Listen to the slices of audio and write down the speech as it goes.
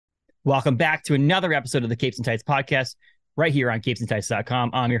Welcome back to another episode of the Capes and Tights podcast right here on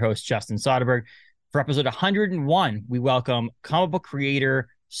capesandtights.com. I'm your host, Justin Soderberg. For episode 101, we welcome comic book creator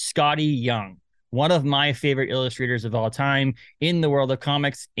Skottie Young, one of my favorite illustrators of all time in the world of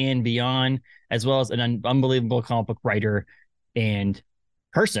comics and beyond, as well as an unbelievable comic book writer and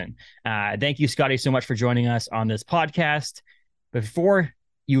person. Thank you, Skottie, so much for joining us on this podcast. Before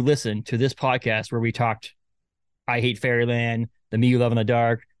you listen to this podcast where we talked I Hate Fairyland, The Me You Love in the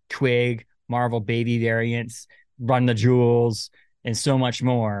Dark, Twig, Marvel Baby variants, Run the Jewels, and so much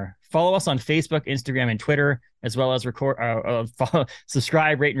more. Follow us on Facebook, Instagram, and Twitter, as well as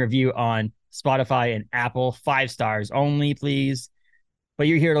subscribe, rate, and review on Spotify and Apple. 5 stars only, please. But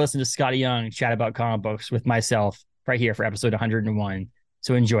you're here to listen to Skottie Young chat about comic books with myself right here for episode 101.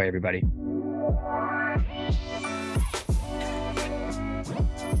 So enjoy, everybody.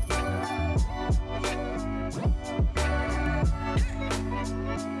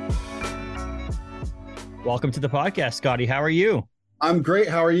 Welcome to the podcast, Skottie. How are you? I'm great.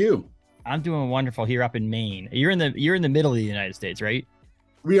 How are you? I'm doing wonderful here up in Maine. You're in the middle of the United States, right?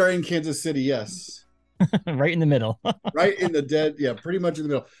 We are in Kansas City, yes. Right in the middle. Right in the dead, yeah, pretty much in the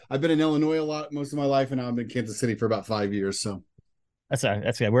middle. I've been in Illinois a lot most of my life, and now I'm in Kansas City for about 5 years. So that's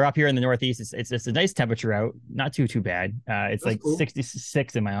good. We're up here in the Northeast. It's a nice temperature out, not too bad. It's that's like cool.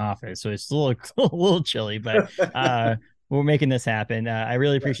 66 in my office, so it's a little chilly, but we're making this happen. I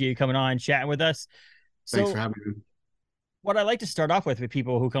really appreciate you coming on, chatting with us. Thanks for having me. What I like to start off with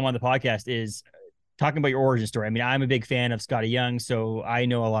people who come on the podcast is talking about your origin story. I mean, I'm a big fan of Skottie Young, so I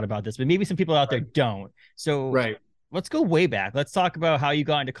know a lot about this, but maybe some people out there don't. So let's go way back. Let's talk about how you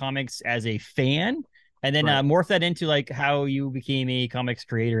got into comics as a fan, and then morph that into like how you became a comics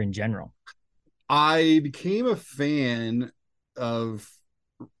creator in general. I became a fan of,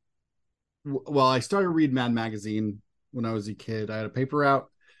 well, I started reading Mad Magazine when I was a kid. I had a paper out.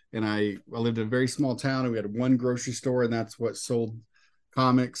 And I lived in a very small town, and we had one grocery store, and that's what sold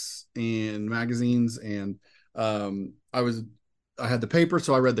comics and magazines. And I had the paper,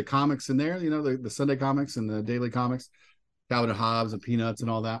 so I read the comics in there, the Sunday comics and the daily comics, Calvin and Hobbes and Peanuts and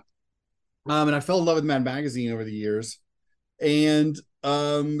all that. And I fell in love with Mad Magazine over the years. And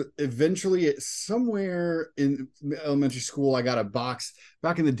eventually, somewhere in elementary school, I got a box.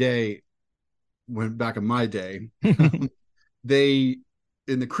 Back in the day, back in my day,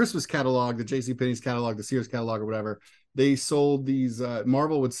 in the Christmas catalog, the JCPenney's catalog, the Sears catalog or whatever, they sold these,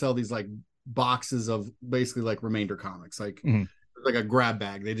 Marvel would sell these like boxes of basically like remainder comics, like a grab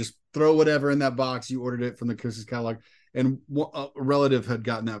bag. They just throw whatever in that box. You ordered it from the Christmas catalog. And a relative had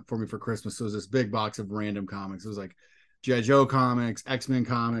gotten that for me for Christmas. So it was this big box of random comics. It was like G.I. Joe comics, X-Men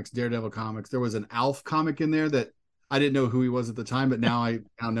comics, Daredevil comics. There was an Alf comic in there that I didn't know who he was at the time, but now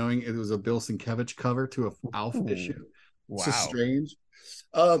knowing it was a Bill Sienkiewicz cover to a Alf issue. Wow. It's so strange.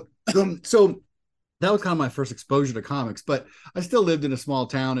 So that was kind of my first exposure to comics, but I still lived in a small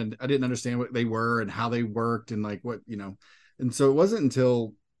town, and I didn't understand what they were and how they worked and like what, and so it wasn't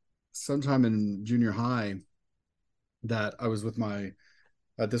until sometime in junior high that I was with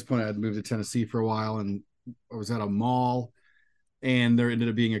at this point I had moved to Tennessee for a while, and I was at a mall, and there ended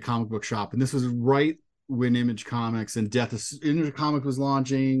up being a comic book shop. And this was right when Image Comics and Image Comic was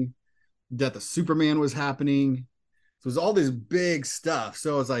launching, Death of Superman was happening. So it was all this big stuff.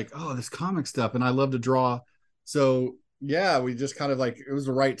 So I was like, oh, this comic stuff. And I love to draw. So yeah, we just kind of like, it was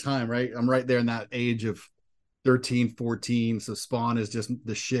the right time, right? I'm right there in that age of 13, 14. So Spawn is just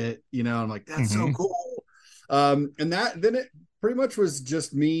the shit, I'm like, that's so cool. And then it pretty much was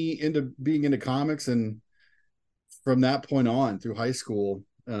just me being into comics. And from that point on through high school,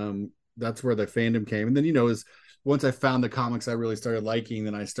 that's where the fandom came. And then, once I found the comics I really started liking,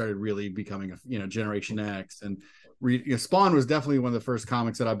 then I started really becoming a, Generation X. And Spawn was definitely one of the first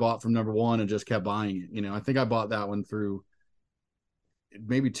comics that I bought from number one and just kept buying it. I think I bought that one through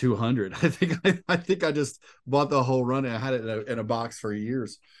maybe 200. I think I just bought the whole run. I had it in a box for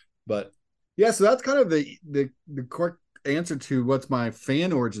years. But yeah, so that's kind of the quick answer to what's my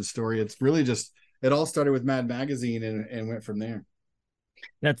fan origin story. It's really just, it all started with Mad Magazine and went from there.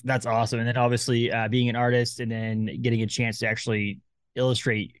 That's awesome. And then obviously being an artist and then getting a chance to actually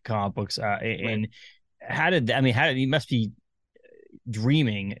illustrate comic books and you must be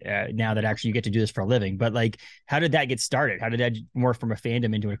dreaming now that actually you get to do this for a living, but like, how did that get started? How did that morph from a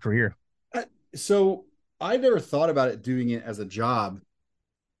fandom into a career? So I never thought about it doing it as a job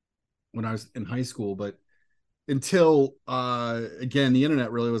when I was in high school, but until again, the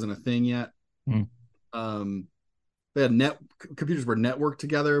internet really wasn't a thing yet. They had computers were networked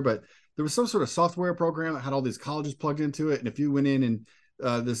together, but there was some sort of software program that had all these colleges plugged into it. And if you went in and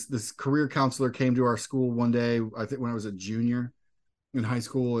this career counselor came to our school one day, I think when I was a junior, in high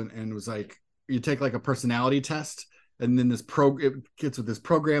school, and it was like you take like a personality test, and then it gets with this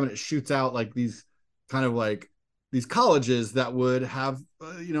program, and it shoots out like these kind of like these colleges that would have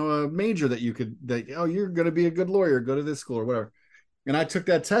a major that you could you're going to be a good lawyer, go to this school or whatever. And I took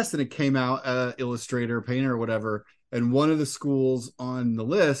that test, and it came out illustrator, painter, or whatever. And one of the schools on the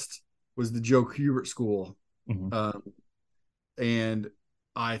list was the Joe Kubert School. Mm-hmm. And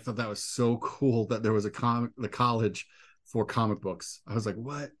I thought that was so cool that there was the college for comic books. I was like,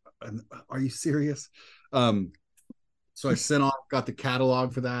 what? Are you serious? So I sent off, got the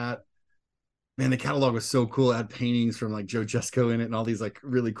catalog for that. Man, the catalog was so cool. It had paintings from like Joe Jesko in it and all these like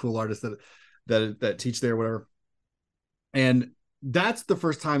really cool artists that teach there, whatever. And that's the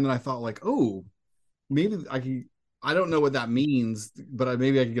first time that I thought like, oh, maybe I don't know what that means, but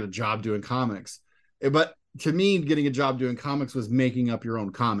maybe I could get a job doing comics. But to me, getting a job doing comics was making up your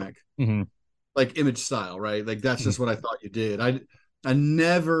own comic, Mm-hmm. like Image style, right? Like that's just what I thought you did. I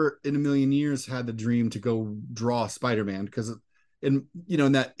never in a million years had the dream to go draw Spider-Man, because in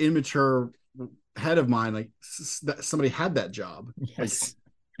that immature head of mine, like somebody had that job. Yes.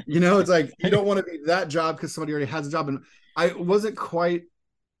 Like, it's like you don't want to be that job because somebody already has a job. And I wasn't quite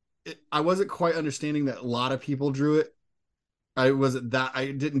understanding that a lot of people drew it. I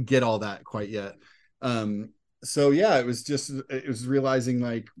didn't get all that quite yet. So yeah, it was realizing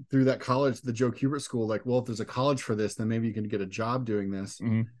like through that college, the Joe Kubert School, like, well, if there's a college for this, then maybe you can get a job doing this.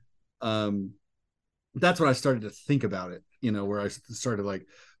 Mm-hmm. That's when I started to think about it, where I started like,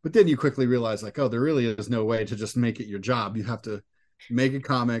 but then you quickly realize like, oh, there really is no way to just make it your job. You have to make a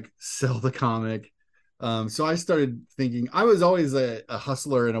comic, sell the comic. So I started thinking, I was always a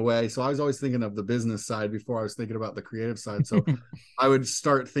hustler in a way. So I was always thinking of the business side before I was thinking about the creative side. So I would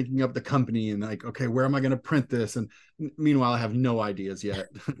start thinking up the company and like, okay, where am I going to print this? And meanwhile, I have no ideas yet.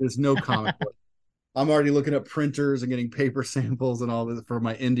 There's no comic book. I'm already looking at printers and getting paper samples and all this for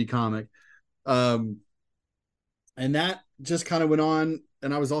my indie comic. And that just kind of went on.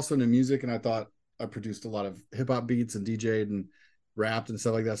 And I was also into music, and I thought I produced a lot of hip hop beats and DJ'd and rapped and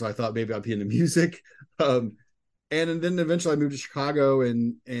stuff like that. So I thought maybe I'd be into music. And then eventually I moved to Chicago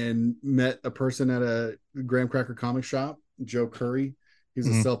and met a person at a graham cracker comic shop, Joe Curry. He's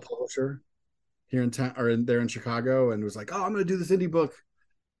a self-publisher here in town, or there in Chicago, and was like, oh, I'm going to do this indie book.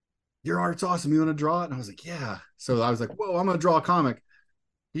 Your art's awesome. You want to draw it? And I was like, yeah. So I was like, whoa, I'm going to draw a comic.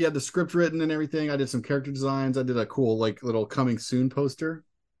 He had the script written and everything. I did some character designs. I did a cool like little coming soon poster.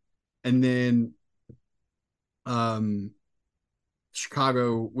 And then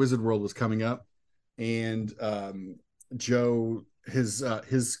Chicago Wizard World was coming up, and Joe, his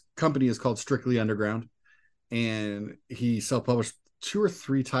company is called Strictly Underground, and he self-published 2 or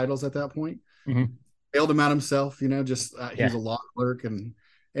 3 titles at that point. Bailed him out himself, he was a law clerk, and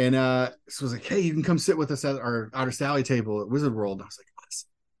so was like, hey, you can come sit with us at our Outer Sally table at Wizard World. And I was like, awesome.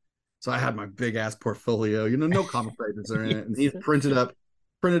 So I had my big ass portfolio, no comic writers are in it, and he printed up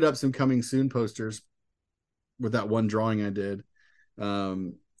some coming soon posters with that one drawing I did.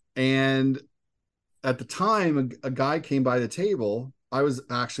 And at the time, a guy came by the table. I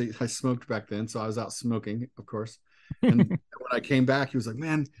smoked back then, so I was out smoking, of course. And when I came back, he was like,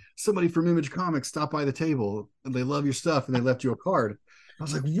 man, somebody from Image Comics stopped by the table and they love your stuff and they left you a card. I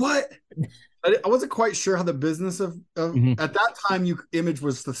was like, what? I wasn't quite sure how the business of at that time, Image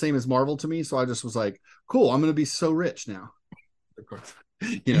was the same as Marvel to me. So I just was like, cool, I'm going to be so rich now. Of course,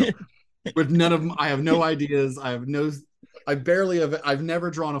 with none of them, I have no ideas. I've never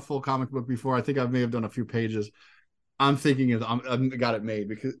drawn a full comic book before. I think I may have done a few pages. I'm thinking I've got it made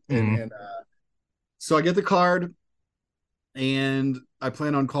because, so I get the card, and I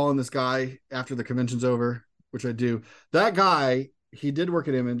plan on calling this guy after the convention's over, which I do. That guy, he did work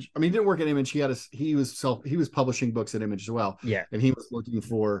at Image. I mean, he didn't work at Image. He was publishing books at Image as well. Yeah. And he was looking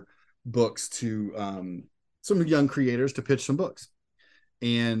for books to some young creators to pitch some books.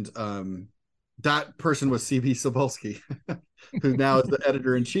 And that person was CB Cebulski, who now is the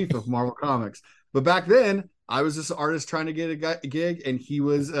editor-in-chief of Marvel Comics. But back then, I was just an artist trying to get a gig, and he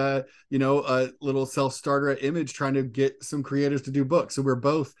was, a little self-starter at Image trying to get some creators to do books. So we're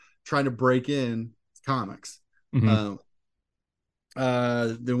both trying to break in comics. Then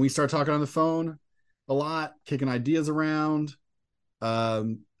we start talking on the phone a lot, kicking ideas around.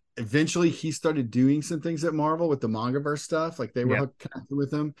 Eventually, he started doing some things at Marvel with the Mangaverse stuff. Like they were connected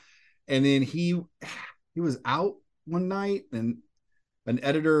with him. And then he was out one night, and an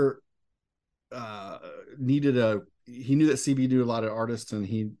editor he knew that CB knew a lot of artists, and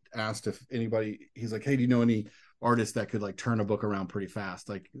he asked if anybody, he's like, hey, do you know any artists that could like turn a book around pretty fast?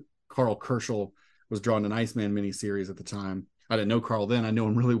 Like Carl Kerschel was drawing an Iceman miniseries at the time. I didn't know Carl then. I know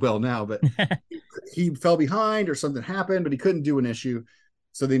him really well now, but he fell behind or something happened, but he couldn't do an issue,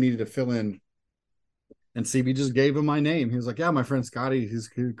 so they needed to fill in. And CB just gave him my name. He was like, "Yeah, my friend Skottie, he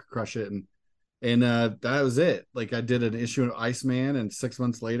could crush it." And that was it. Like, I did an issue of Iceman, and 6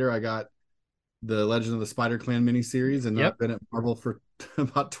 months later, I got the Legend of the Spider Clan miniseries, and I've been at Marvel for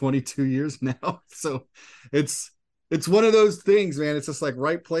about 22 years now. So it's one of those things, man. It's just like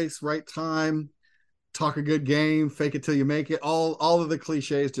right place, right time, talk a good game, fake it till you make it. All of the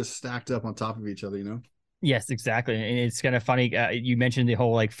cliches just stacked up on top of each other, you know? Yes, exactly. And it's kind of funny. You mentioned the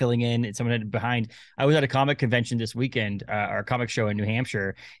whole like filling in and someone behind. I was at a comic convention this weekend, our comic show in New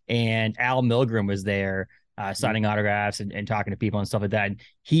Hampshire, and Al Milgrom was there signing autographs and talking to people and stuff like that. And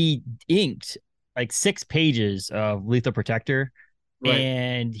he inked like 6 pages of Lethal Protector. Right.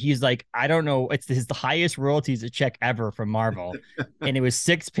 And he's like, I don't know, it's the highest royalties check ever from Marvel. And it was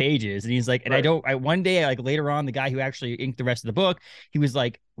 6 pages. And he's like, and one day, like later on, the guy who actually inked the rest of the book, he was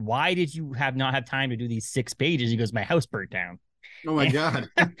like, why did you not have time to do these 6 pages? He goes, my house burnt down. Oh my God.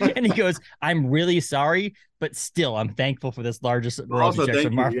 And he goes, I'm really sorry, but still, I'm thankful for this largest royalty check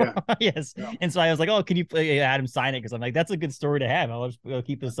from Marvel. Yeah. Yes. Yeah. And so I was like, oh, can you have him sign it? Because I'm like, that's a good story to have. I'll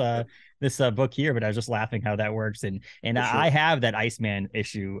keep this book here. But I was just laughing how that works. And sure. I have that Iceman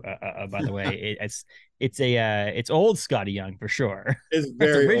issue, by the way. It's old Skottie Young for sure. It's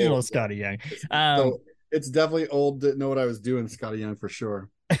very original old. Skottie Young. So it's definitely old. Didn't know what I was doing, Skottie Young, for sure.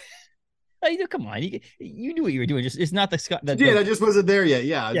 Come on, you knew what you were doing. Just it's not the Scott. I just wasn't there yet.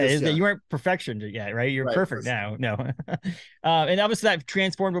 Yeah, you weren't perfection yet, right? You're perfect now. No, and obviously that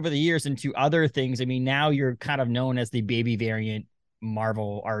transformed over the years into other things. I mean, now you're kind of known as the baby variant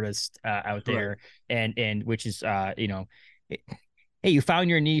Marvel artist out there, right. and which is hey, you found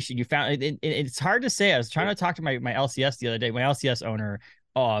your niche, and you found it. It's hard to say. I was trying to talk to my LCS the other day. My LCS owner,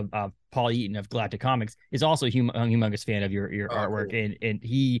 Paul Eaton of Galactic Comics, is also a humongous fan of your artwork, cool. and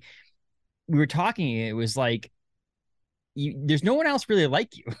we were talking, it was like, there's no one else really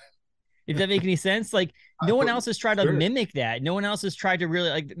like you. If that makes any sense. Like, no one else has tried to mimic that. No one else has tried to really,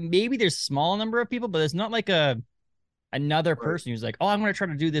 like, maybe there's a small number of people, but there's not like another person who's like, oh, I'm going to try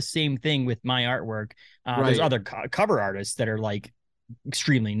to do this same thing with my artwork. There's other cover artists that are like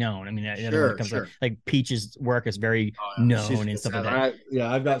extremely known. I mean, when it comes to like Peach's work is very known and stuff like that.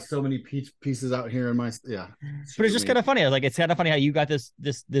 I've got so many Peach pieces out here in my but it's just kind of funny. Like, it's kind of funny how you got this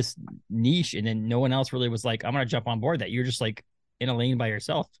niche, and then no one else really was like, I'm gonna jump on board that. You're just like in a lane by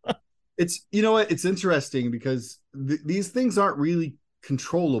yourself. It's, you know what, it's interesting because these things aren't really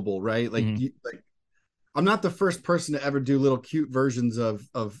controllable, right? Like, like I'm not the first person to ever do little cute versions of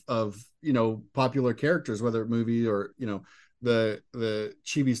popular characters, whether movie or the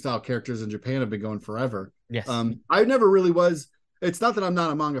chibi style characters in Japan have been going forever. Yes. I never really was. It's not that I'm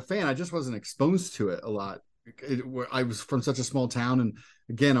not a manga fan. I just wasn't exposed to it a lot. I was from such a small town, and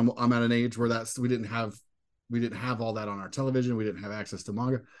again, I'm at an age where we didn't have all that on our television. We didn't have access to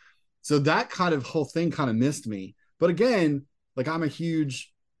manga, so that kind of whole thing kind of missed me. But again, like, I'm a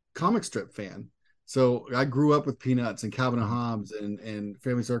huge comic strip fan, so I grew up with Peanuts and Calvin and Hobbes and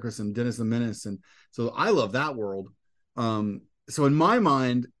Family Circus and Dennis the Menace, and so I love that world. So in my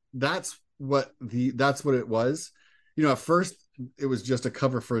mind, that's what it was. At first it was just a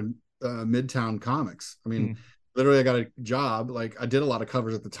cover for Midtown Comics. I mean, literally I got a job. Like, I did a lot of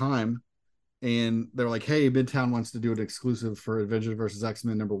covers at the time, and they're like, hey, Midtown wants to do an exclusive for Avengers versus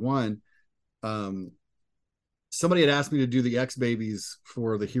X-Men #1. Somebody had asked me to do the X-Babies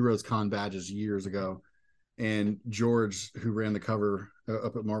for the Heroes Con badges years ago, and George, who ran the cover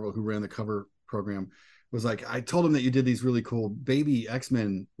up at Marvel, who ran the cover program, was like, I told him that you did these really cool baby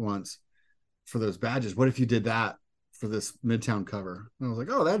X-Men once for those badges. What if you did that for this Midtown cover? And I was like,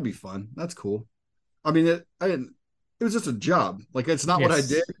 oh, that'd be fun. That's cool. I mean, it was just a job. Like, it's not what I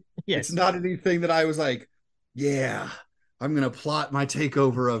did. Yes. It's not anything that I was like, yeah, I'm going to plot my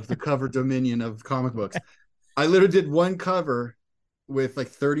takeover of the cover dominion of comic books. I literally did one cover with like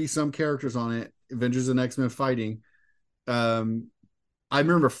 30 some characters on it, Avengers and X-Men fighting. I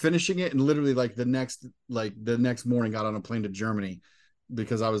remember finishing it, and literally like the next morning got on a plane to Germany,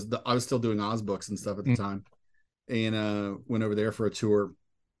 because I was still doing Oz books and stuff at the time, and went over there for a tour,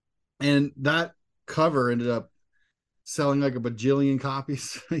 and that cover ended up selling like a bajillion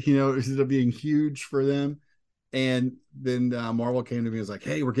copies. It ended up being huge for them. And then Marvel came to me and was like,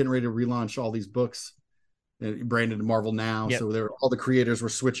 hey, we're getting ready to relaunch all these books, and branded Marvel Now. Yep. So all the creators were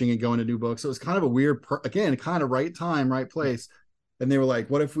switching and going to new books. So it was kind of a weird, again, kind of right time, right place. And they were like,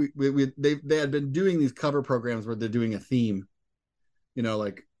 what if they had been doing these cover programs where they're doing a theme,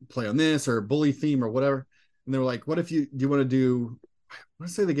 like play on this or bully theme or whatever. And they were like, what if do you want to do, I want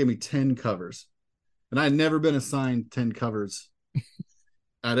to say they gave me 10 covers, and I had never been assigned 10 covers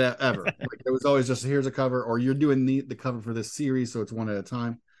ever. Like it was always just here's a cover, or you're doing the cover for this series, so it's one at a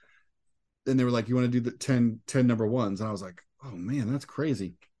time. And they were like, you want to do the 10 number ones? And I was like, oh man, that's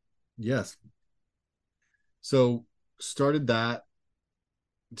crazy. Yes. So started that,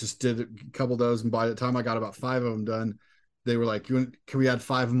 just did a couple of those, and by the time I got about 5 of them done, they were like, can we add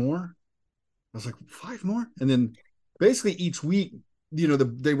 5 more? I was like, 5 more? And then basically each week,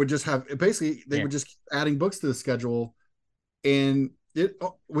 they would just have would just keep adding books to the schedule. And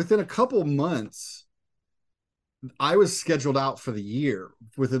within a couple months, I was scheduled out for the year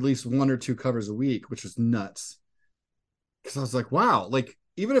with at least 1 or 2 covers a week, which was nuts. Because I was like, wow, like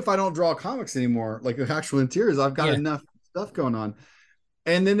even if I don't draw comics anymore, like actual interiors, I've got enough stuff going on.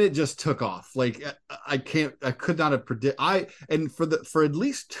 And then it just took off. Like I could not have for at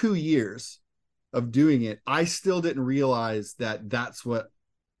least 2 years of doing it, I still didn't realize that that's what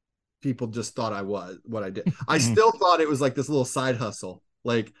people just thought what I did. I still thought it was like this little side hustle.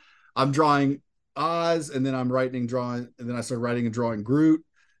 Like I'm drawing Oz, and then I'm drawing, and then I started writing and drawing Groot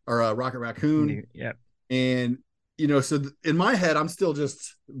or Rocket Raccoon. Yep. And so in my head, I'm still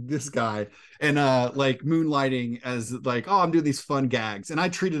just this guy, and like moonlighting as like, oh, I'm doing these fun gags, and I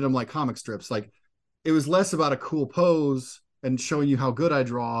treated them like comic strips. Like it was less about a cool pose and showing you how good I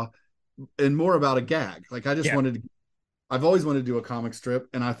draw, and more about a gag. Like I just wanted to. I've always wanted to do a comic strip,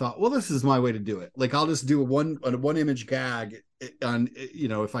 and I thought, well, this is my way to do it. Like I'll just do a one image gag on,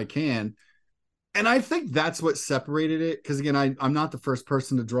 if I can. And I think that's what separated it. Because again, I'm not the first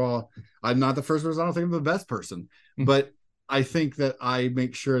person to draw. I'm not the first person. I don't think I'm the best person, but I think that I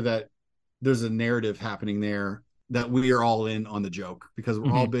make sure that there's a narrative happening there, that we are all in on the joke, because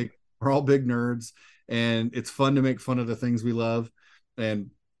we're all big nerds, and it's fun to make fun of the things we love. And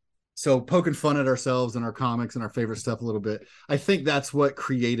so poking fun at ourselves and our comics and our favorite stuff a little bit, I think that's what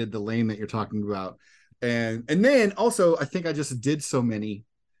created the lane that you're talking about. And then also, I think I just did so many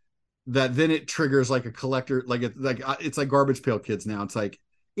that then it triggers like a collector, it's like Garbage Pail Kids now. It's like,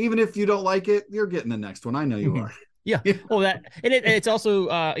 even if you don't like it, you're getting the next one. I know you are. Yeah. Well, it's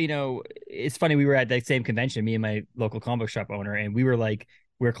also, it's funny. We were at that same convention, me and my local comic book shop owner, and we were like,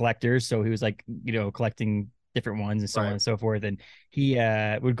 we're collectors. So he was like, collecting different ones and so on and so forth. And he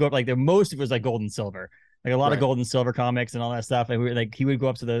would go up, like the most of it was like gold and silver, like a lot of gold and silver comics and all that stuff. And we were like, he would go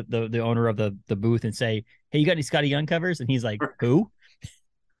up to the owner of the booth and say, hey, you got any Skottie Young covers? And he's like, who?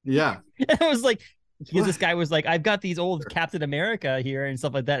 Yeah. And I was like, because this guy was like, I've got these old Captain America here and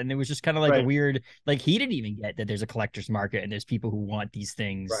stuff like that. And it was just kind of like a weird, like he didn't even get that there's a collector's market and there's people who want these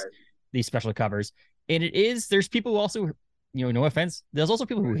things, these special covers. And there's people who also, no offense, there's also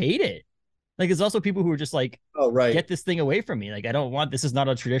people who hate it. Like there's also people who are just like, get this thing away from me. Like I don't want, this is not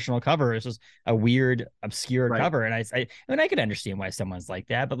a traditional cover. It's just a weird, obscure cover. And I could understand why someone's like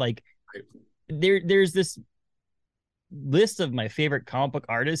that, but like there's this list of my favorite comic book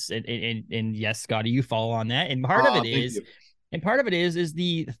artists, and yes, Skottie, you follow on that, and part of it is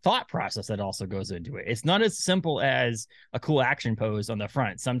the thought process that also goes into it. It's not as simple as a cool action pose on the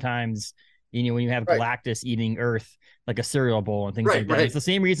front. Sometimes when you have Galactus eating Earth like a cereal bowl and things like that. It's the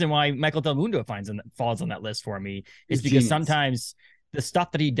same reason why Michael Del Mundo falls on that list for me, is because sometimes the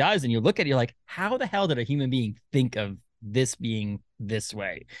stuff that he does, and you look at it, you're like, how the hell did a human being think of this being this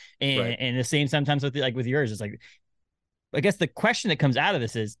way? And the same sometimes with yours. It's like, I guess the question that comes out of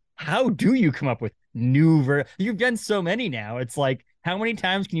this is, how do you come up with new you've done so many now. It's like, how many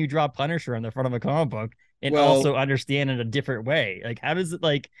times can you draw Punisher on the front of a comic book and also understand in a different way? Like, how does it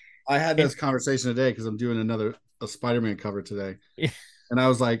like? I had this conversation today because I'm doing a Spider-Man cover today. And I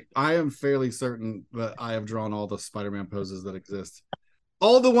was like, I am fairly certain that I have drawn all the Spider-Man poses that exist.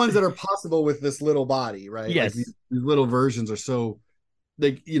 All the ones that are possible with this little body, right? Yes. Like these little versions are so,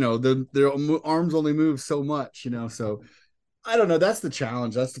 like, their arms only move so much, so I don't know. That's the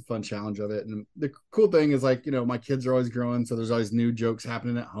challenge. That's the fun challenge of it. And the cool thing is, like, my kids are always growing, so there's always new jokes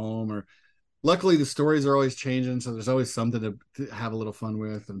happening at home, or luckily the stories are always changing, so there's always something to have a little fun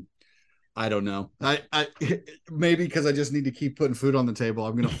with. And I don't know. I maybe because I just need to keep putting food on the table,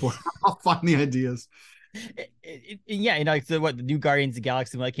 I'll find the ideas. Yeah, so what the new Guardians of the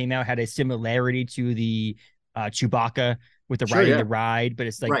Galaxy that came out had a similarity to the Chewbacca with the riding the ride, but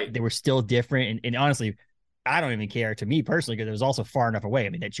it's like they were still different. And honestly, I don't even care, to me personally, because it was also far enough away. I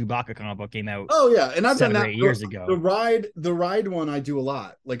mean, that Chewbacca comic book came out. Oh yeah, and I've 7 done or that 8 years ago. The ride one I do a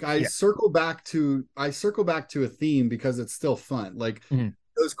lot. Like I circle back to a theme because it's still fun. Like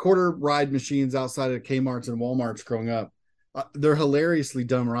those quarter ride machines outside of Kmart's and Walmart's growing up, they're hilariously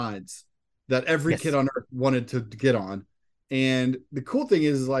dumb rides that every kid on earth wanted to get on. And the cool thing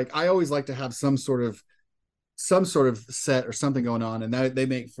is like, I always like to have some sort of set or something going on, and that they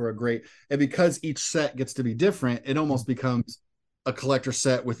make for a great, and because each set gets to be different, it almost becomes a collector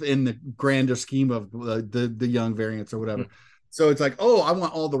set within the grander scheme of the Young variants or whatever. So it's like, oh, I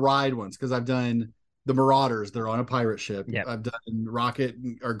want all the ride ones because I've done the Marauders. They're on a pirate ship. Yep. I've done Rocket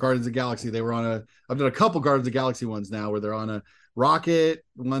or Guardians of the Galaxy. They were on a. I've done a couple Guardians of the Galaxy ones now where they're on a rocket.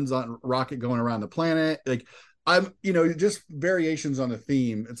 One's on rocket going around the planet. Like I'm, just variations on the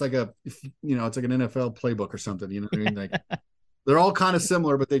theme. It's like it's like an NFL playbook or something. You know what I mean? Like they're all kind of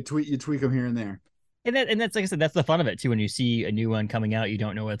similar, but you tweak them here and there. And that's like I said, that's the fun of it too. When you see a new one coming out, you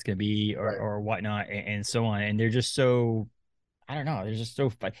don't know what it's going to be or whatnot, and so on. And they're just so, I don't know, they're just so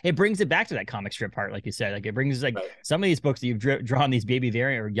fun. It brings it back to that comic strip part, like you said. Like it brings like some of these books that you've drawn these baby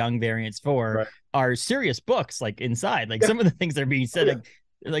variant or young variants for are serious books. Like inside, like some of the things that are being said,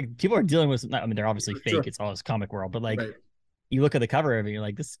 like people are dealing with. I mean, they're obviously fake. Sure. It's all this comic world, but like you look at the cover of it, you're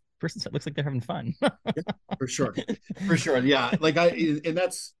like, this person looks like they're having fun. For sure. Yeah, like and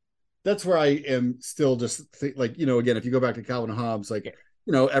that's where I am still just like, again, if you go back to Calvin Hobbes, like,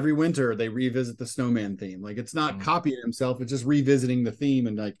 every winter they revisit the snowman theme. Like it's not copying himself. It's just revisiting the theme.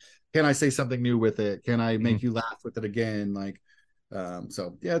 And like, can I say something new with it? Can I make you laugh with it again? Like,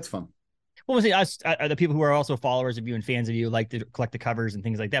 so yeah, it's fun. Well, see, us, the people who are also followers of you and fans of you like to collect the covers and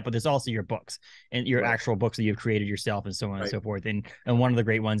things like that, but there's also your books and your actual books that you've created yourself and so on and so forth. And one of the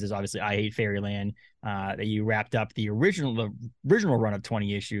great ones is obviously I Hate Fairyland, that you wrapped up the original run of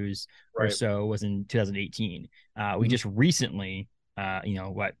 20 issues or so was in 2018. We just recently, back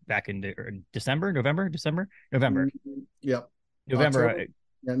in November. Yep. November.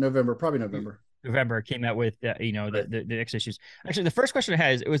 Yeah, November, probably November came out with the next issues. Actually, the first question I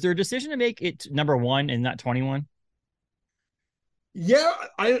had is, was there a decision to make it number 1 and not 21? Yeah,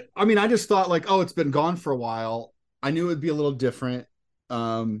 I mean, I just thought like, oh, it's been gone for a while. I knew it would be a little different.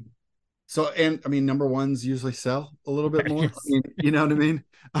 And I mean, number 1s usually sell a little bit more. I mean, you know what I mean?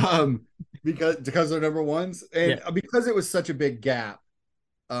 Because they're number 1s and because it was such a big gap.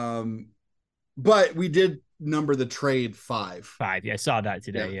 But we did number the trade 5. Yeah, I saw that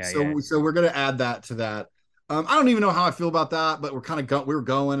today. So we're gonna add that to that. I don't even know how I feel about that, but we were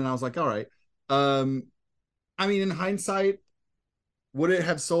going, and I was like, all right. I mean, in hindsight, would it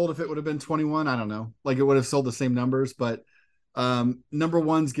have sold if it would have been 21? I don't know. Like it would have sold the same numbers, but number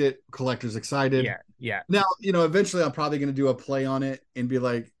 1s get collectors excited. Yeah. Now, eventually I'm probably gonna do a play on it and be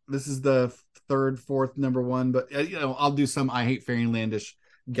like, this is the 3rd, 4th number 1, but I'll do some I Hate Fairylandish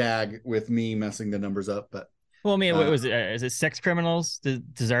gag with me messing the numbers up. But well, I mean, what was it? Is it Sex Criminals?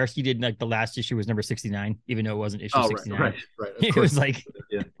 Tazarski did like the last issue was number 69, even though it wasn't issue 69. Right. It was like,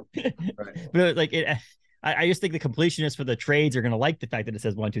 but like it. I just think the completionists for the trades are going to like the fact that it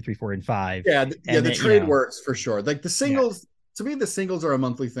says 1, 2, 3, 4, and 5. Yeah, the trade works for sure. Like the singles, to me, the singles are a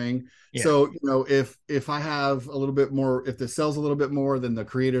monthly thing. Yeah. So if I have a little bit more, if this sells a little bit more, then the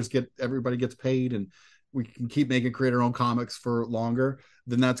creators everybody gets paid, and we can keep making creator-owned comics for longer,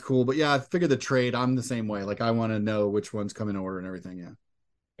 then that's cool. But yeah, I figure the trade, I'm the same way. Like I want to know which ones come in order and everything.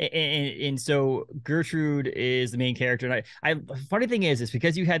 Yeah. And so Gertrude is the main character. And I funny thing is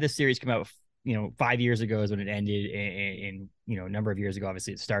because you had this series come out, 5 years ago is when it ended, and a number of years ago,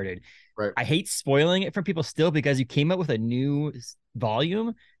 obviously it started. Right. I hate spoiling it for people still because you came up with a new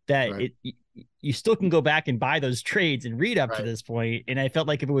volume that you still can go back and buy those trades and read up to this point. And I felt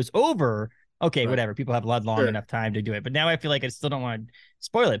like if it was over, okay, whatever. People have had long enough time to do it. But now I feel like I still don't want to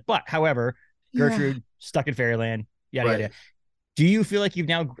spoil it. But however, Gertrude stuck in Fairyland, yada. Do you feel like you've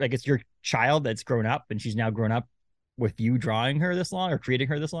now, like it's your child that's grown up and she's now grown up with you drawing her this long or creating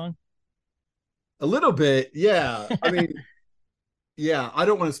her this long? A little bit, yeah. I mean, yeah, I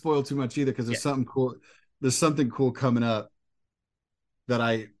don't want to spoil too much either because there's something cool. There's something cool coming up that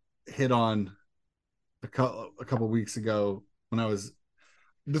I hit on a couple weeks ago when I was.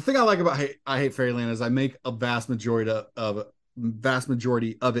 The thing I like about I Hate Fairyland is I make a vast majority of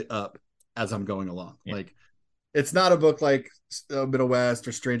it up as I'm going along. Yeah. Like it's not a book like Middle West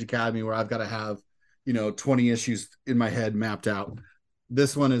or Strange Academy where I've got to have 20 issues in my head mapped out.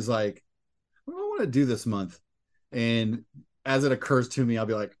 This one is like, what do I want to do this month? And as it occurs to me, I'll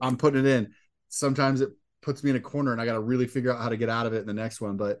be like, I'm putting it in. Sometimes it puts me in a corner and I got to really figure out how to get out of it in the next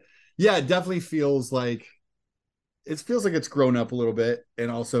one. But yeah, it definitely feels like it's grown up a little bit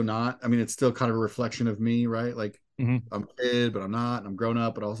and also not. I mean, it's still kind of a reflection of me, right? Like I'm a kid, but I'm not. And I'm grown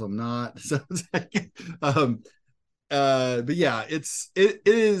up, but also I'm not. So it's like, but yeah, it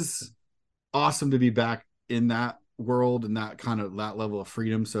is awesome to be back in that world and that level of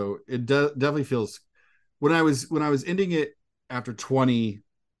freedom. So it definitely feels when I was ending it after 20,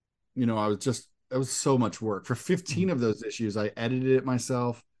 it was so much work for 15 of those issues. I edited it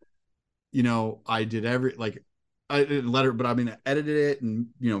myself. I did I didn't let her, but I mean, I edited it and,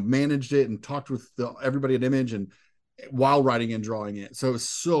 managed it and talked with everybody at Image and while writing and drawing it. So it was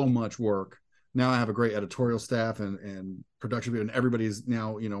so much work. Now I have a great editorial staff and production, and everybody's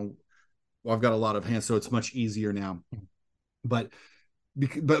now, well, I've got a lot of hands, so it's much easier now. But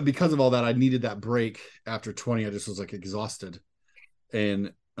because of all that, I needed that break after 20. I just was like exhausted.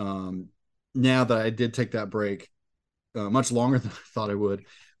 And now that I did take that break, much longer than I thought I would,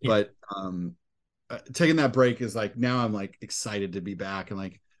 but taking that break is like, now I'm like excited to be back and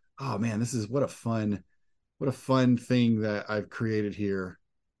like, oh man, this is what a fun thing that I've created here.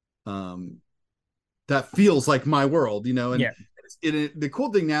 That feels like my world, and the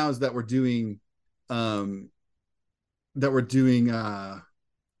cool thing now is that we're doing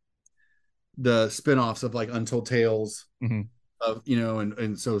the spin-offs of like Untold Tales of,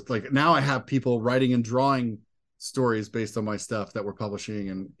 and so it's like now I have people writing and drawing stories based on my stuff that we're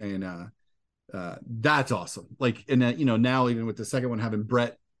publishing, and that's awesome. Like, and now even with the second one, having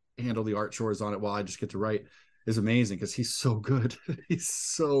Brett handle the art chores on it while I just get to write is amazing because he's so good. He's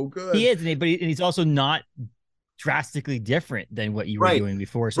so good. He is, but he's also not drastically different than what you were doing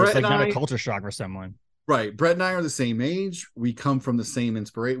before. So Brett, it's like not a culture shock for someone. Right. Brett and I are the same age. We come from the same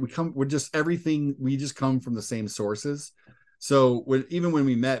inspiration. We're just everything. We just come from the same sources. So even when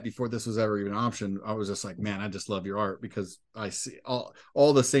we met before this was ever even an option, I was just like, man, I just love your art because I see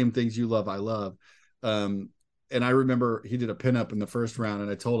all the same things you love. I love. And I remember he did a pinup in the first round, and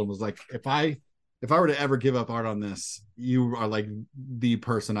I told him, was like, if I were to ever give up art on this, you are like the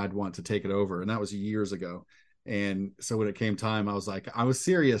person I'd want to take it over. And that was years ago. And so when it came time, I was like, I was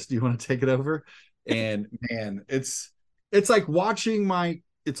serious. Do you want to take it over? And man, it's like watching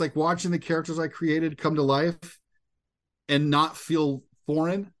the characters I created come to life and not feel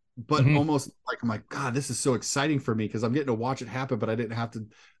foreign, but almost like, I'm like, God, this is so exciting for me because I'm getting to watch it happen, but I didn't have to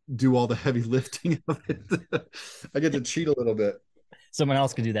do all the heavy lifting of it. I get to cheat a little bit. Someone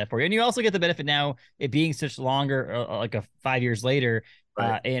else can do that for you. And you also get the benefit now, it being such longer, like 5 years later,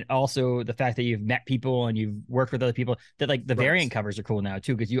 and also the fact that you've met people and you've worked with other people, that like the variant covers are cool now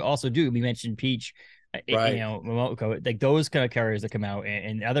too, because you also do, we mentioned Peach, Momoko, like those kind of covers that come out,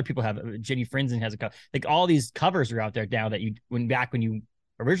 and other people have, Jenny Frinzen has a cover, like all these covers are out there now that you, when you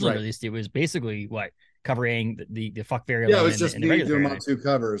originally released it, was basically what, covering the fuck Fairyland. Yeah, it was just me doing my two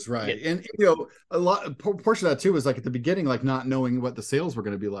covers, right? Yeah. And a portion of that too was like at the beginning, like not knowing what the sales were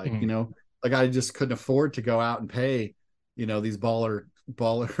going to be like. Like I just couldn't afford to go out and pay, these baller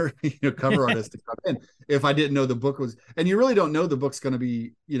cover artists to come in if I didn't know the book was. And you really don't know the book's going to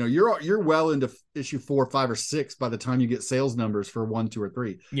be. You're well into issue 4, 5, or 6 by the time you get sales numbers for 1, 2, or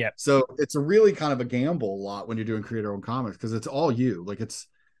 3. Yeah. So it's a really kind of a gamble a lot when you're doing creator-owned comics because it's all you. Like it's.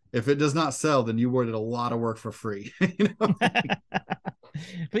 If it does not sell, then you did a lot of work for free. But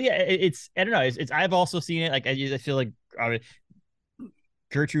yeah, it's I don't know. It's I've also seen it. Like I feel like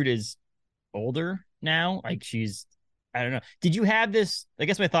Gertrude is older now. Like she's, I don't know. Did you have this? I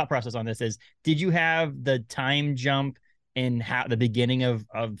guess my thought process on this is: did you have the time jump in how the beginning of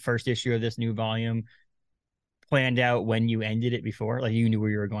first issue of this new volume planned out when you ended it before? Like you knew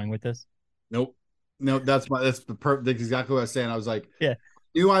where you were going with this? Nope. No, that's exactly what I was saying. I was like, yeah.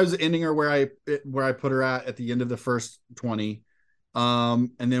 Knew I was ending her where I put her at the end of the first 20. And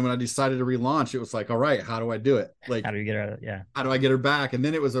then when I decided to relaunch, it was like, all right, how do I do it? Like, how do you get her? Yeah. How do I get her back? And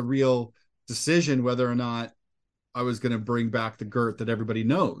then it was a real decision whether or not I was going to bring back the Gert that everybody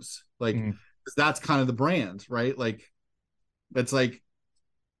knows. Like, that's kind of the brand, right? Like, it's like,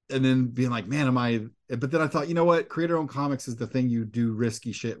 and then being like, man, but then I thought, you know what? Creator-owned comics is the thing you do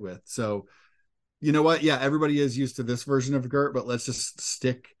risky shit with. So, you know what? Yeah, everybody is used to this version of Gert, but let's just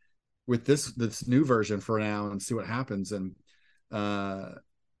stick with this new version for now and see what happens. And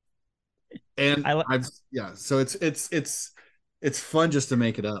so it's fun just to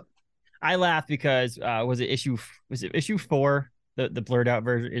make it up. I laugh because was it issue 4, the blurred out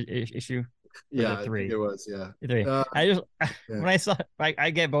version issue? Yeah, 3. It was, yeah. 3. I just when I saw, I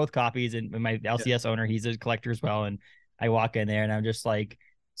get both copies, and my LCS owner, he's a collector as well, and I walk in there and I'm just like,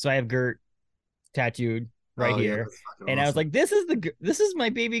 so I have Gert tattooed right here, and awesome. I was like, this is my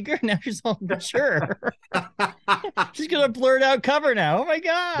baby girl. Now she's all mature. She's gonna blurred out cover now. Oh my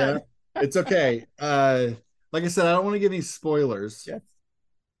god. Yeah, it's okay. Like I said, I don't want to give any spoilers. Yes.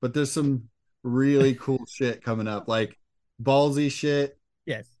 But there's some really cool shit coming up, like ballsy shit.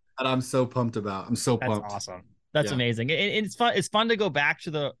 Yes. That I'm so pumped about. I'm so pumped. That's awesome. That's amazing. And it's fun. It's fun to go back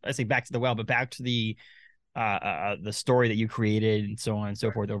to the story that you created and so on and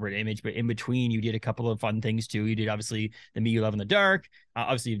so forth over at Image. But in between, you did a couple of fun things too. You did obviously the Me You Love in the Dark.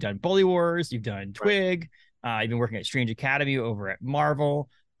 Obviously, you've done Bully Wars. You've done Twig. You've been working at Strange Academy over at Marvel.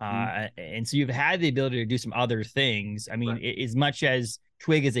 And so you've had the ability to do some other things. I mean, as much as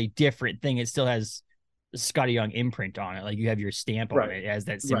Twig is a different thing, it still has Skottie Young imprint on it. Like you have your stamp on Right. it as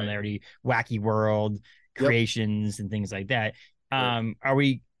that Right. similarity, wacky world Yep. creations and things like that. Yep.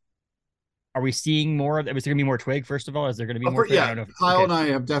 Are we seeing more of that? Is there gonna be more Twig, first of all? Is there gonna be more Twig? I Yeah, don't know if, Kyle okay. and I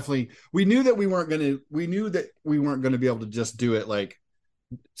have definitely. We knew that we weren't going to be able to just do it like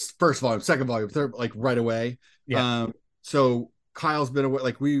first volume, second volume, third, like right away. Yeah. So Kyle's been away.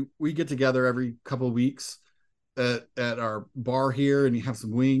 Like we get together every couple of weeks at our bar here, and you have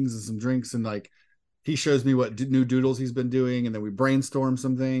some wings and some drinks, and like he shows me what new doodles he's been doing, and then we brainstorm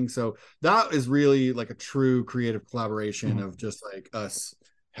some things. So that is really like a true creative collaboration Mhm. of just like us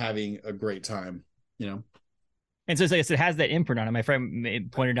having a great time, you know. And so it's like, it has that imprint on it. My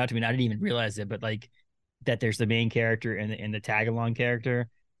friend pointed out to me, and I didn't even realize it, but like that there's the main character and the tag along character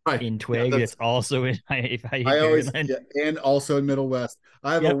Right. in Yeah, Twig that's that's also in I Hate I always Fairyland. yeah, and also in Middle West.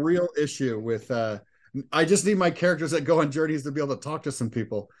 I have a Yep. real issue with I just need my characters that go on journeys to be able to talk to some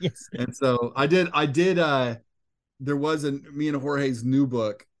people. Yes. And so I did there was me and Jorge's new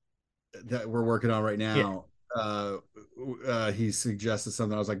book that we're working on right Yeah. now. He suggested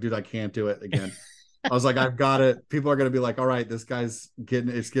something. I was like, dude, I can't do it again. I was like, I've got it. People are gonna be like, all right, this guy's getting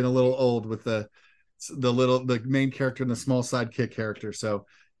a little old with the main character and the small sidekick character. So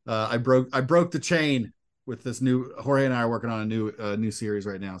I broke the chain with this new. Jorge and I are working on a new series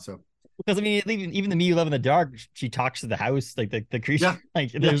right now. So Because I mean, even the Me You Love in the Dark, she talks to the house, like the creature. yeah,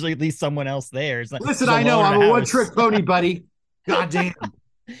 Like yeah. there's like at least someone else there. It's not Listen, she's I know alone in I'm a a one house. trick pony, buddy. God damn.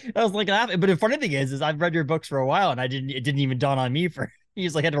 I was like laughing. But the funny thing is I've read your books for a while and it didn't even dawn on me for you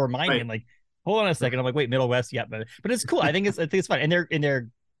just like had to remind me. Right. I'm like, hold on a second. I'm like, wait, Middle West, yeah, but it's cool. I think it's fun. And they're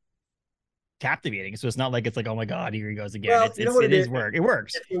captivating. So it's not like it's like, oh my God, here he goes again. Well, It's you know it's what it it is. is work. It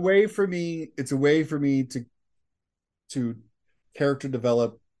works. It's a way for me. It's a way for me to character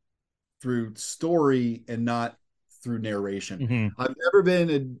develop through story and not through narration. Mm-hmm. I've never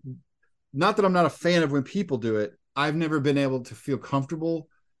been not that I'm not a fan of when people do it. I've never been able to feel comfortable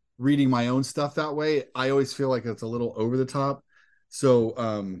reading my own stuff that way. I always feel like it's a little over the top. So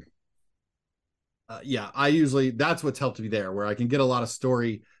yeah, I usually that's what's helped me there, where I can get a lot of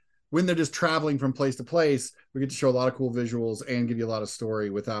story when they're just traveling from place to place. We get to show a lot of cool visuals and give you a lot of story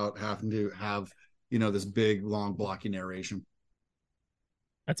without having to have this big long blocky narration.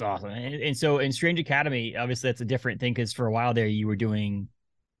 That's awesome. And so in Strange Academy, obviously that's a different thing because for a while there you were doing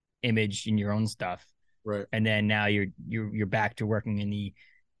image in your own stuff, Right. and then now you're back to working in the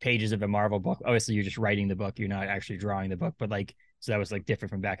pages of a Marvel book. Obviously, you're just writing the book; you're not actually drawing the book. But like, so that was like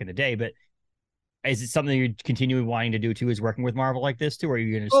different from back in the day. But is it something you're continuing wanting to do too? Is working with Marvel like this too, or are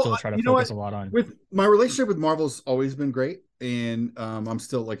you going to Well, still try to you know focus what? a lot on? With my relationship with Marvel's always been great, and I'm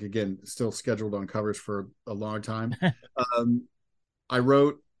still like again still scheduled on covers for a long time. Um, I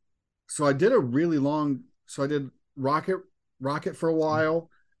wrote, so I did a really long. So I did Rocket for a while,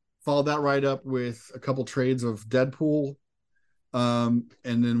 followed that right up with a couple trades of Deadpool. And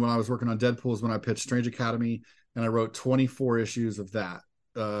then when I was working on Deadpool is when I pitched Strange Academy, and I wrote 24 issues of that.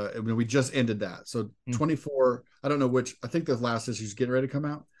 And we just ended that. So 24, I don't know which, I think the last issue is getting ready to come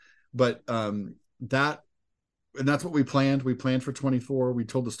out, but that, and that's what we planned. We planned for 24. We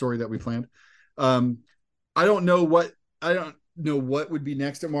told the story that we planned. Um, I don't know what, I don't know what would be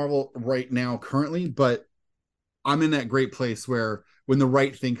next at Marvel right now currently, but I'm in that great place where when the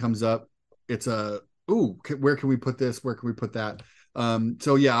right thing comes up, it's ooh, where can we put this? Where can we put that?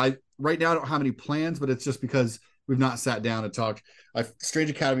 So yeah, I right now I don't have any plans, but it's just because we've not sat down and talked. Strange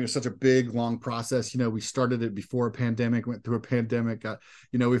Academy was such a big, long process. We started it before a pandemic, went through a pandemic.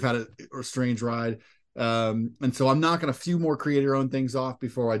 We've had a strange ride. And so I'm knocking a few more creator-owned things off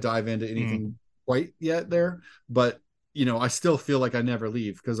before I dive into anything quite yet there. But I still feel like I never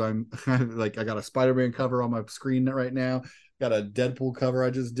leave because I'm like I got a Spider-Man cover on my screen right now, got a Deadpool cover I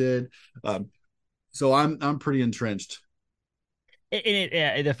just did. So I'm pretty entrenched.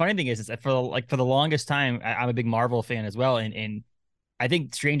 The funny thing is for the longest time, I'm a big Marvel fan as well, and I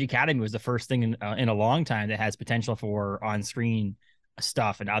think Strange Academy was the first thing in a long time that has potential for on screen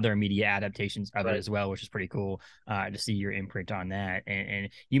stuff and other media adaptations of it as well, which is pretty cool to see your imprint on that. And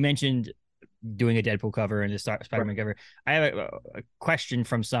you mentioned doing a Deadpool cover and the Spider-Man cover. I have a question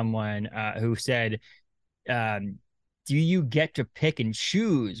from someone who said, do you get to pick and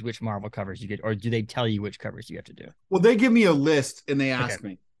choose which Marvel covers you get, or do they tell you which covers you have to do? Well, they give me a list and they ask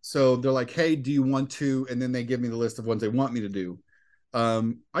me. So they're like, hey, do you want to? And then they give me the list of ones they want me to do.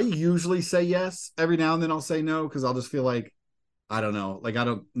 I usually say yes. Every now and then I'll say no because I'll just feel like, I don't know. Like, I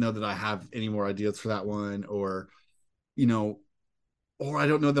don't know that I have any more ideas for that one, or I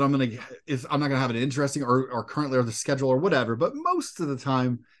don't know that I'm not gonna have it interesting or currently or the schedule or whatever. But most of the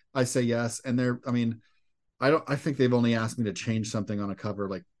time I say yes. And I think they've only asked me to change something on a cover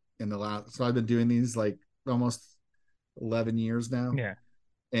like in the last, so I've been doing these like almost 11 years now. Yeah.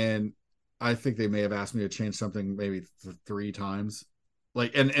 And I think they may have asked me to change something maybe 3 times.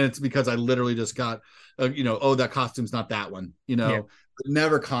 Like, and it's because I literally just got, oh, that costume's not that one, Yeah.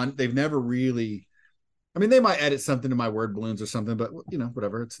 they've never really, I mean, they might edit something to my word balloons or something, but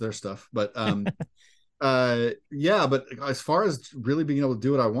whatever, it's their stuff. But, yeah, but as far as really being able to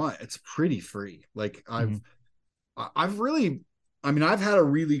do what I want, it's pretty free. Like I've really, I mean, I've had a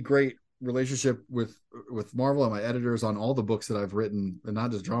really great relationship with Marvel and my editors on all the books that I've written, and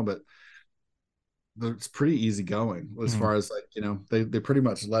not just drawn, but it's pretty easy going as far as like, they pretty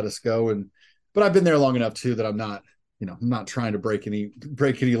much let us go. But I've been there long enough too that I'm not, I'm not trying to break any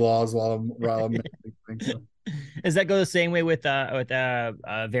laws while I'm making, so. Does that go the same way with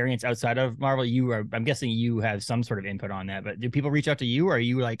variants outside of Marvel? I'm guessing you have some sort of input on that, but do people reach out to you, or are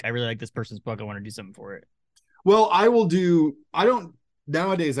you like, I really like this person's book, I want to do something for it? Well,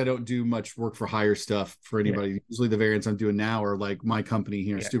 nowadays I don't do much work for hire stuff for anybody. Usually the variants I'm doing now are like my company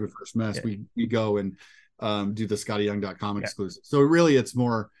here, Stupid First Mess. We go and do the SkottieYoung.com exclusive. So really it's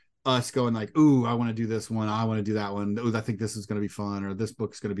more us going like, ooh, I want to do this one, I want to do that one. Ooh, I think this is going to be fun, or this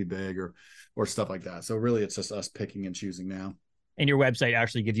book's going to be big, or stuff like that. So really it's just us picking and choosing now. And your website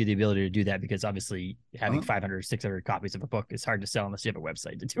actually gives you the ability to do that, because obviously having 500 or 600 copies of a book is hard to sell unless you have a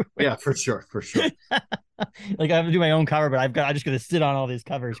website to do it with. Yeah, for sure. Like I have to do my own cover, but I'm just going to sit on all these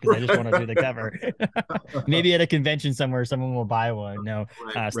covers because I just want to do the cover. Maybe at a convention somewhere, someone will buy one. No,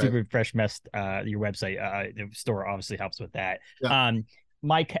 Stupid Fresh Mess, your website, the store obviously helps with that. Yeah.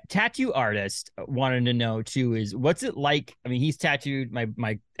 My tattoo artist wanted to know too is, what's it like? I mean, he's tattooed my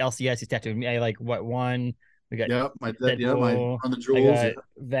LCS. He's tattooed me. I like what one? We got my on the jewels. I got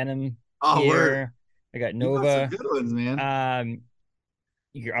Venom here. Word. I got Nova. You got some good ones, man.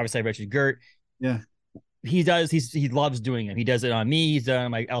 You're obviously about you, Gert. Yeah. He loves doing them. He does it on me. He's done,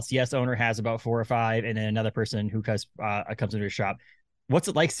 my LCS owner has about 4 or 5, and then another person who comes into his shop. What's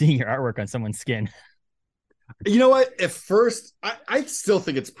it like seeing your artwork on someone's skin? You know what? At first, I still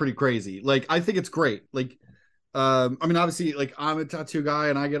think it's pretty crazy. Like, I think it's great. Like, I mean, obviously, like, I'm a tattoo guy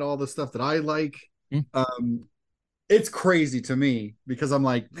and I get all the stuff that I like. It's crazy to me because I'm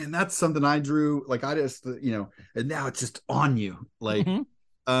like, man, that's something I drew. Like, I just, and now it's just on you. Like,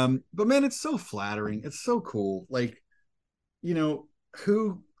 but man, it's so flattering. It's so cool. Like,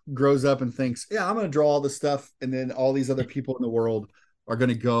 who grows up and thinks, yeah, I'm going to draw all this stuff, and then all these other people in the world are going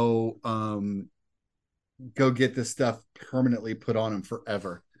to go get this stuff permanently put on them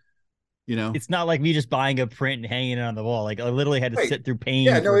forever. It's not like me just buying a print and hanging it on the wall. Like, I literally had to sit through pain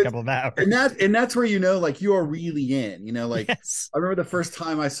for a couple of hours. And that's where like you are really in. Like, yes. I remember the first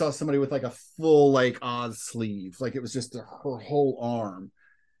time I saw somebody with like a full like Oz sleeve, like it was just her whole arm.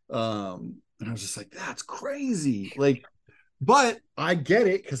 And I was just like, that's crazy. Like, but I get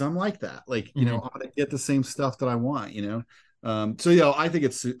it because I'm like that. Like, I want to get the same stuff that I want. So I think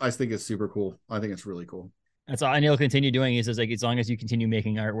it's super cool. I think it's really cool. That's all. And he'll continue doing. He says, like, as long as you continue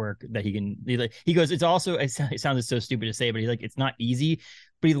making artwork that he goes, it's also, it sounds so stupid to say, but he's like, it's not easy,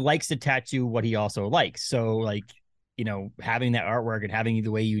 but he likes to tattoo what he also likes. So like, having that artwork and having the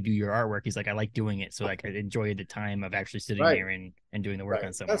way you do your artwork, he's like, I like doing it. So like, I enjoy the time of actually sitting there and doing the work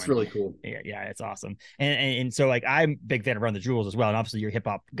on someone. That's really cool. Yeah, it's awesome. And so like, I'm a big fan of Run the Jewels as well. And obviously you're a hip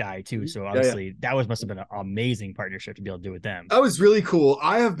hop guy too. So obviously that must have been an amazing partnership to be able to do with them. That was really cool.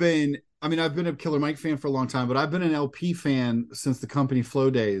 I've been a Killer Mike fan for a long time, but I've been an LP fan since the Company Flow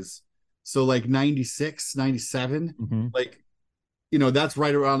days. So like 96, 97, like, that's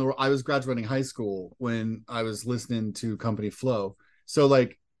right around I was graduating high school when I was listening to Company Flow. So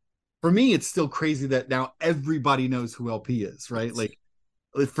like, for me, it's still crazy that now everybody knows who LP is, right? Like,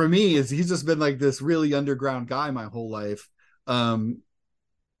 for me, he's just been like this really underground guy my whole life.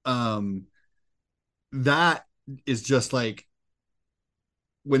 That is just like,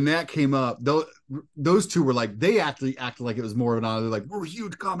 when that came up, those two were like, they actually acted like it was more of an honor. They're like, we're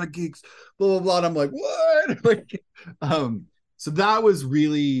huge comic geeks, blah blah blah. And I'm like, what? Like, so that was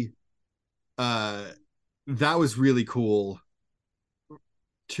really cool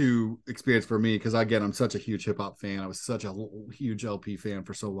to experience for me, because again, I'm such a huge hip hop fan. I was such a huge LP fan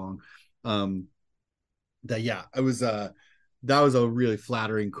for so long. That was a really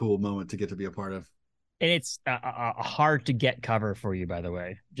flattering, cool moment to get to be a part of. And it's a hard to get cover for you, by the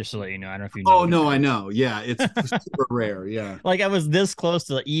way, just to let you know. I don't know if you know. Oh, no, I know. Yeah, it's super rare. Yeah. Like, I was this close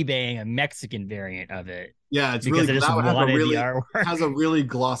to eBaying a Mexican variant of it. Yeah, it's because really, I just wanted the artwork. It has a really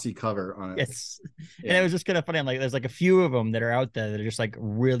glossy cover on it. Yes. Yeah. And it was just kind of funny. I'm like, there's like a few of them that are out there that are just like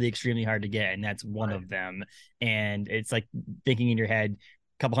really extremely hard to get. And that's one of them. And it's like thinking in your head,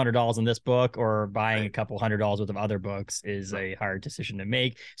 couple $100 on this book or buying a couple $100 worth of other books is a hard decision to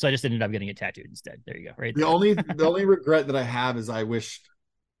make. So I just ended up getting it tattooed instead. There you go. Right. The only regret that I have is I wish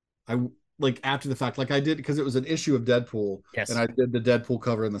I like after the fact, like I did, because it was an issue of Deadpool, Yes. and I did the Deadpool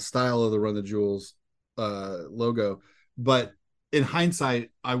cover in the style of the Run the Jewels logo. But in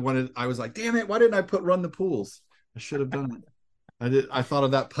hindsight, I was like, damn it, why didn't I put Run the Pools? I should have done it. I thought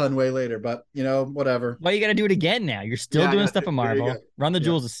of that pun way later, but whatever. Well, you got to do it again now. You're still doing stuff at Marvel. Run the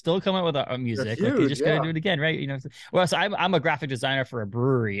Jewels is still coming with a music. Huge, like you just got to do it again, right? Well, so I'm a graphic designer for a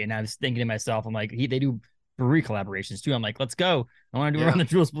brewery, and I was thinking to myself, I'm like, they do brewery collaborations too. I'm like, let's go. I want to do Run the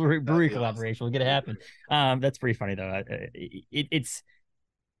Jewels brewery collaboration. We'll get it happen. That's pretty funny though. It's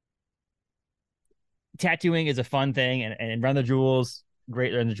tattooing is a fun thing, and Run the Jewels.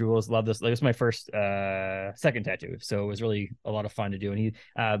 Great Run the Jewels. Love this. Like, this was my first second tattoo, so it was really a lot of fun to do. And he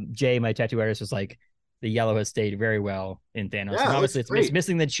Jay, my tattoo artist, was like, the yellow has stayed very well in Thanos. And obviously it's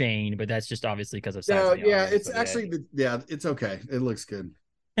missing the chain, but that's just obviously because of size. It's actually it's okay. It looks good.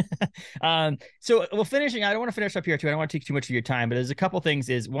 So we'll finishing. I don't want to finish up here too. I don't want to take too much of your time, but there's a couple things.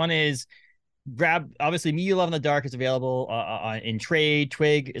 One is grab, obviously, Me You Love in the Dark is available in trade.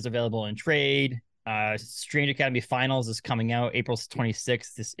 Twig is available in trade. Strange Academy Finals is coming out April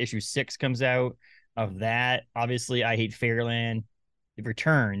 26th. This issue 6 comes out of that. Obviously, I Hate Fairyland. It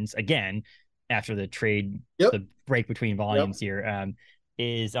returns again after the trade, the break between volumes here.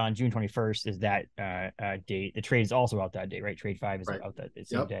 Is on June 21st is that date. The trade is also out that day, right? Trade 5 is out that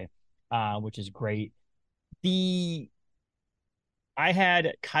same day, which is great. I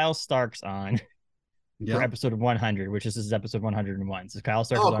had Kyle Starks on for episode 100, which is episode 101. So Kyle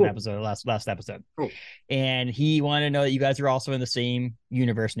Starks was on episode last episode. Cool. And he wanted to know that you guys are also in the same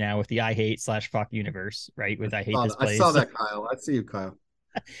universe now with the I Hate / Fuck universe, right? With I Hate This Place. I saw that, Kyle. I see you, Kyle.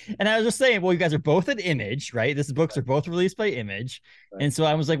 And I was just saying, well, you guys are both at Image, right? These books are both released by Image. Right. And so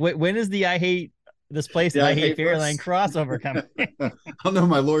I was like, when is the I Hate This Place and I Hate Fairyland crossover coming? I don't know.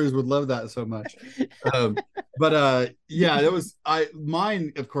 My lawyers would love that so much. But it was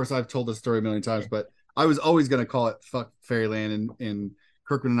mine. Of course, I've told this story a million times, but I was always going to call it Fuck Fairyland, and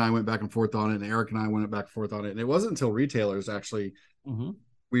Kirkman and I went back and forth on it, and Eric and I went back and forth on it. And it wasn't until retailers actually,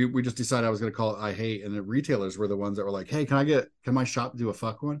 we just decided I was going to call it I Hate, and the retailers were the ones that were like, hey, can my shop do a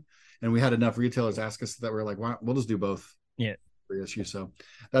fuck one? And we had enough retailers ask us that we're like, we'll just do both. Yeah. Issue. So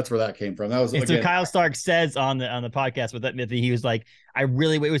that's where that came from. That was so Kyle Stark says on the podcast with that, he was like,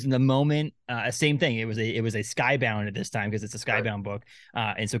 it was in the moment, same thing. It was a Skybound at this time because it's a Skybound book.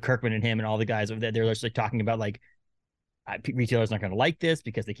 And so Kirkman and him and all the guys over there, they're just like talking about like retailers aren't going to like this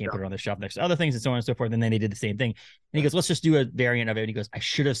because they can't put it on the shelf next to other things and so on and so forth. And then they did the same thing. And he goes, let's just do a variant of it. And he goes, I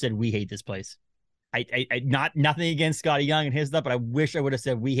should have said We Hate This Place. Nothing against Skottie Young and his stuff, but I wish I would have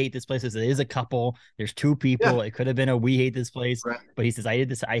said We Hate This Place. It is a couple. There's two people. Yeah. It could have been a We Hate This Place, right. But he says I did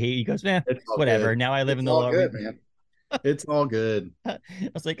this. I hate. He goes, man, whatever. Good. Now I live in the lower. Good, man. It's all good. I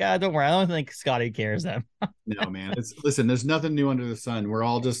was like, don't worry. I don't think Skottie cares them. No, man. Listen. There's nothing new under the sun. We're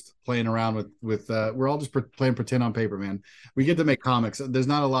all just playing around with. We're all just playing pretend on paper, man. We get to make comics. There's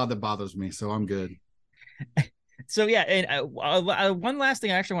not a lot that bothers me, so I'm good. So yeah, and one last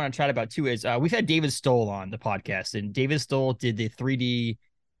thing I actually want to chat about too is we've had David Stoll on the podcast, and David Stoll did the 3D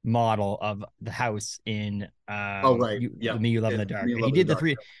model of the house in Me You Love in the Dark. And he did the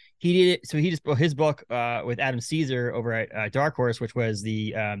three. He did it. So he just his book with Adam Caesar over at Dark Horse, which was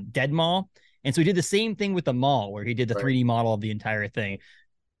the Dead Mall, and so he did the same thing with the mall, where he did the 3D model of the entire thing.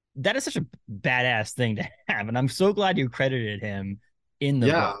 That is such a badass thing to have, and I'm so glad you credited him in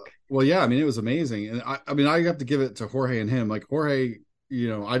the book. Well, yeah, I mean, it was amazing. And I have to give it to Jorge and him. Like Jorge,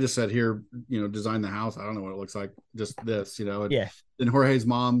 I just said here, design the house. I don't know what it looks like. Just this, And, Then Jorge's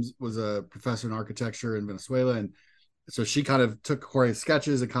mom was a professor in architecture in Venezuela. And so she kind of took Jorge's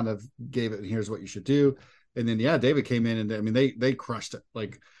sketches and kind of gave it, and here's what you should do. And then, David came in and I mean, they crushed it.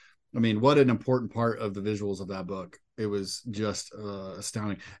 Like, I mean, what an important part of the visuals of that book. It was just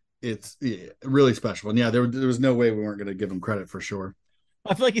astounding. It's really special. And there was no way we weren't going to give him credit for sure.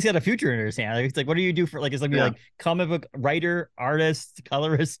 I feel like he's got a future in his hand. It's like, what do you do for it's like like comic book writer, artist,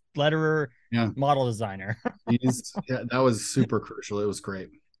 colorist, letterer, model designer. That was super crucial. It was great.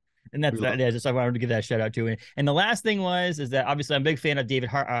 And that's that. Yeah, just I wanted to give that shout out to him. And the last thing is that obviously I'm a big fan of David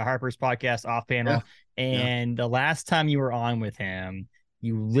Harper's podcast Off Panel. Yeah. And the last time you were on with him,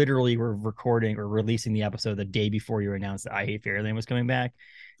 you literally were recording or releasing the episode the day before you announced that I Hate Fairyland was coming back.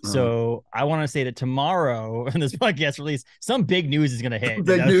 So I want to say that tomorrow when this podcast release, some big news is going to hit.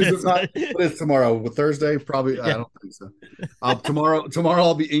 Big news. What is tomorrow? Thursday? Probably. I don't think so. Tomorrow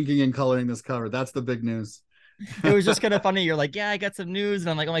I'll be inking and coloring this cover. That's the big news. It was just kind of funny. You're like, I got some news.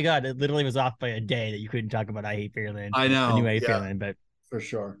 And I'm like, oh my God, it literally was off by a day that you couldn't talk about I Hate Fairyland. I know. The new I Hate Fairyland. But for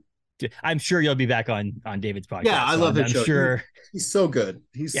sure. I'm sure you'll be back on David's podcast. Yeah, I love his show. I'm sure he's so good.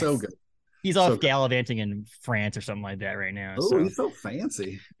 He's so good. He's off gallivanting in France or something like that right now. Oh, he's so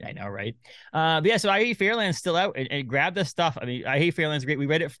fancy. I know, right? But yeah, so I Hate Fairyland's still out, and grab this stuff. I mean, I Hate Fairyland's great. We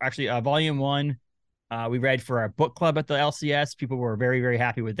read it actually, volume 1. We read for our book club at the LCS. People were very, very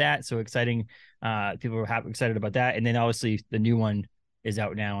happy with that. So exciting. People were excited about that. And then obviously the new one is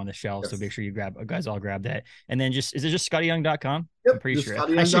out now on the shelf. Yes. So make sure you guys all grab that. And then is it just SkottieYoung.com? Yep, I'm pretty sure.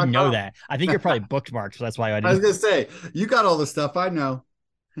 I should know that. I think you're probably bookmarked. So that's why I didn't. I was going to say, you got all the stuff. I know.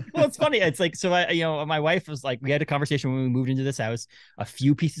 Well, it's funny. It's like, so my wife was like, we had a conversation when we moved into this house. A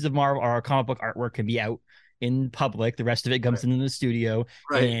few pieces of Marvel or comic book artwork can be out in public. The rest of it comes into the studio.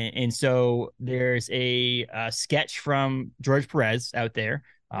 Right. And so there's a sketch from George Perez out there.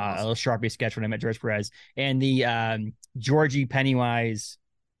 A little Sharpie sketch when I met George Perez, and the Georgie Pennywise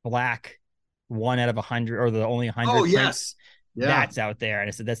black 1 out of 100, or the only 100. Oh, yes. Yeah. That's out there. And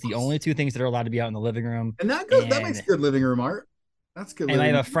I said, that's the only 2 things that are allowed to be out in the living room. And that makes good living room art. That's good. And I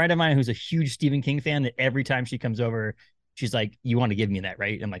have a friend of mine who's a huge Stephen King fan that every time she comes over, she's like, you want to give me that,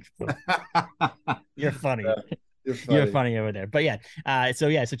 right? I'm like, you're funny. You're funny over there. But yeah. So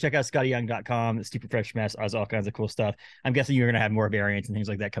check out SkottieYoung.com. Stupid Fresh Mess has all kinds of cool stuff. I'm guessing you're going to have more variants and things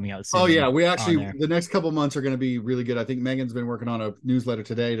like that coming out soon. Oh yeah. We actually, the next couple months are going to be really good. I think Megan's been working on a newsletter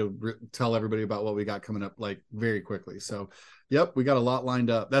today to tell everybody about what we got coming up, like, very quickly. So yep, we got a lot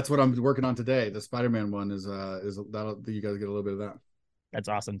lined up. That's what I'm working on today. The Spider-Man one is that'll, you guys get a little bit of that. That's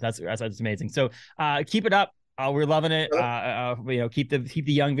awesome. That's amazing. So keep it up. We're loving it. Keep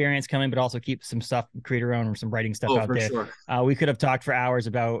the young variants coming, but also keep some stuff creator own or some writing stuff out there. Sure. We could have talked for hours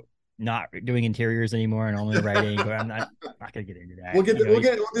about not doing interiors anymore and only writing, but I'm not gonna get into that. We'll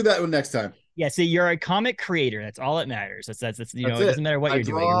do that one next time. Yeah, see, you're a comic creator. That's all that matters. That's it doesn't matter what you're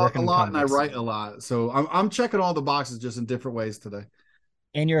doing. You're working a lot and I write a lot. So I'm checking all the boxes just in different ways today.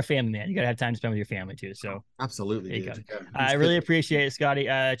 And you're a family man. You got to have time to spend with your family too. So absolutely. There you go. I really appreciate it, Skottie.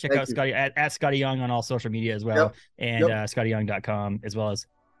 Check out Skottie at Skottie Young on all social media as well. And SkottieYoung.com, as well as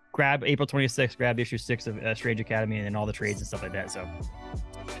grab April 26th, grab issue 6 of Strange Academy and then all the trades and stuff like that. So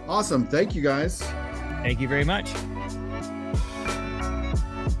awesome. Thank you guys. Thank you very much.